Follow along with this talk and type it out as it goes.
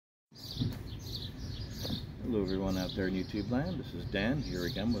Hello everyone out there in YouTube land, this is Dan here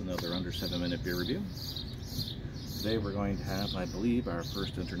again with another under 7-minute beer review. Today we're going to have, I believe, our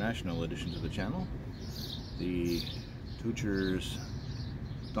first international addition to the channel, the Tucher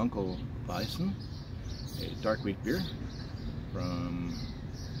Dunkelwiess, a dark wheat beer from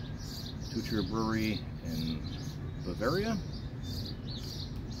Tucher Braurei in Bavaria.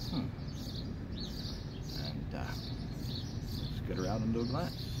 And let's get her out into a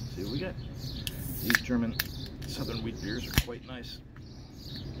glass, see what we get. These German southern wheat beers are quite nice.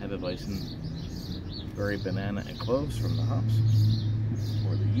 Hefeweizen, very banana and cloves from the hops,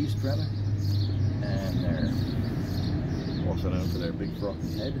 or the yeast rather, and they're also known for their big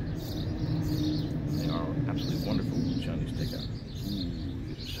frothy head. They are absolutely wonderful with Chinese takeout.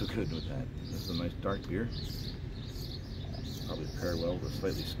 Ooh, these are so good with that. This is a nice dark beer. Probably pair well with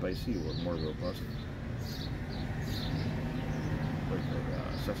slightly spicy or more robust, like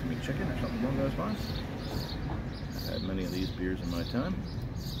sesame chicken or something along those lines. I've had many of these beers in my time.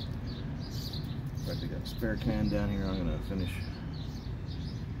 In fact, I got a spare can down here I'm going to finish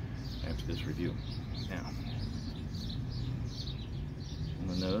after this review. Now, on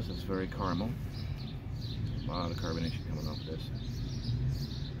the nose, it's very caramel. A lot of carbonation coming off this.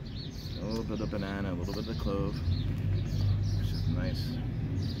 A little bit of banana, a little bit of clove. It's just nice,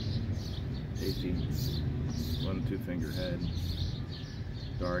 tasty, 1-2 finger head.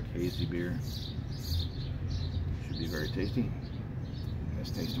 Dark, hazy beer. Should be very tasty. Let's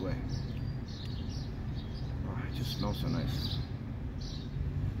taste away. Oh, it just smells so nice.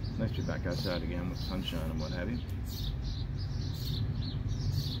 Nice to be back outside again with sunshine and what have you.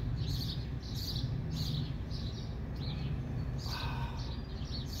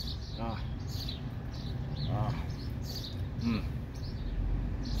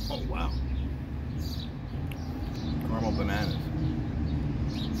 Oh wow. Caramel bananas.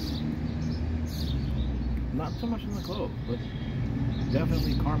 Not so much in the clove, but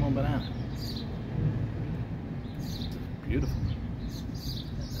definitely caramel banana. It's beautiful.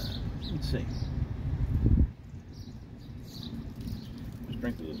 Let's see. Let's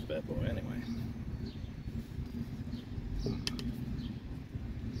drink to this bad boy anyway.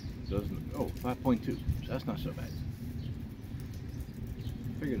 Doesn't, oh, 5.2, so that's not so bad.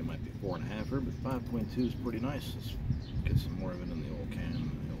 Figured it might be 4.5, but 5.2 is pretty nice. Let's get some more of it in the old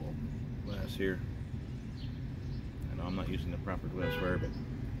can, the old glass here. I know I'm not using the proper glassware, but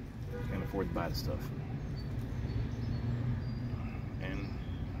I can't afford to buy the stuff. And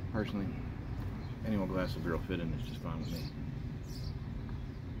personally, any old glass of beer will fit in, it's just fine with me.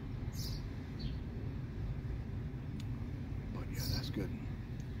 But yeah, that's good.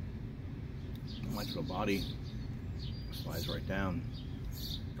 Not much of a body, slides right down.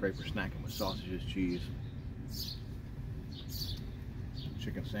 Great for snacking with sausages, cheese,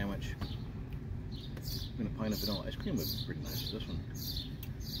 chicken sandwich. Even a pint of vanilla ice cream would be pretty nice with this one.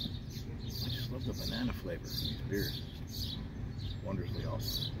 I just love the banana flavor from these beers. It's wondrously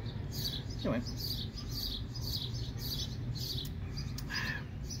awesome. Anyway,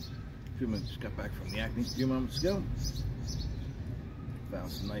 just got back from the Acme a few moments ago.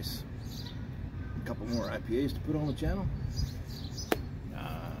 Found some nice, couple more IPAs to put on the channel.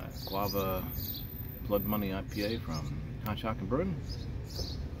 Guava Blood Money IPA from Tucher Braurei,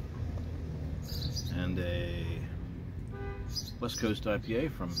 and a West Coast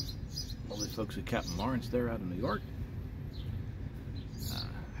IPA from all these folks at Captain Lawrence there out in New York.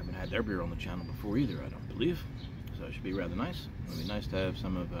 Haven't had their beer on the channel before either, I don't believe, so it should be rather nice. It'll be nice to have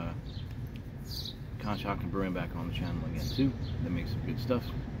some of Tucher Braurei back on the channel again too. They make some good stuff.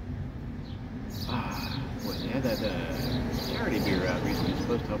 Boy, they had that charity beer out recently. It's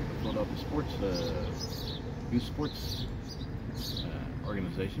supposed to help the Philadelphia sports, youth sports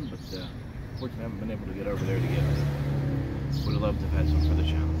organization, but unfortunately I haven't been able to get over there to get it. Would have loved to have had some for the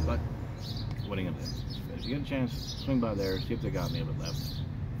channel, but what are you going to do? If you get a chance, swing by there, see if they got any of it left.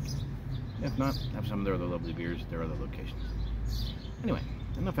 If not, have some of their other lovely beers at their other locations. Anyway,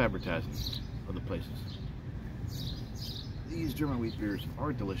 enough advertising of the places. These German wheat beers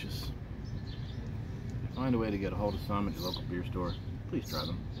are delicious. Find a way to get a hold of some at your local beer store. Please try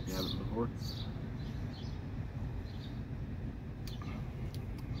them if you haven't before.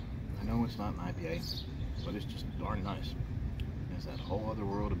 I know it's not an IPA, but it's just darn nice. There's that whole other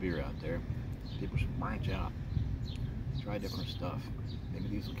world of beer out there. People should branch out, try different stuff. Maybe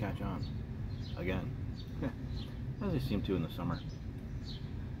these will catch on again, as they seem to in the summer.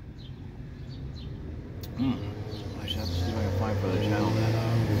 I should have to see if I can find for the channel that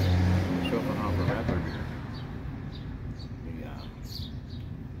Schopenhauer Radler beer.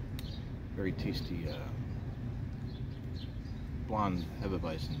 The very tasty blonde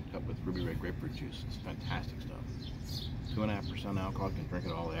Hefeweizen cut with ruby red grapefruit juice. It's fantastic stuff. 2.5% alcohol. You can drink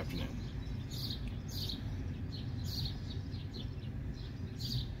it all the afternoon.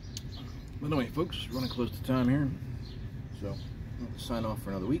 But anyway, folks, running close to time here, so I'll sign off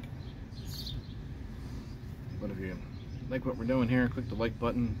for another week. But if you like what we're doing here, click the like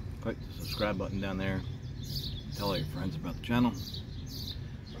button, click the subscribe button down there, tell all your friends about the channel,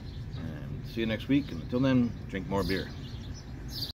 and see you next week. And until then, drink more beer.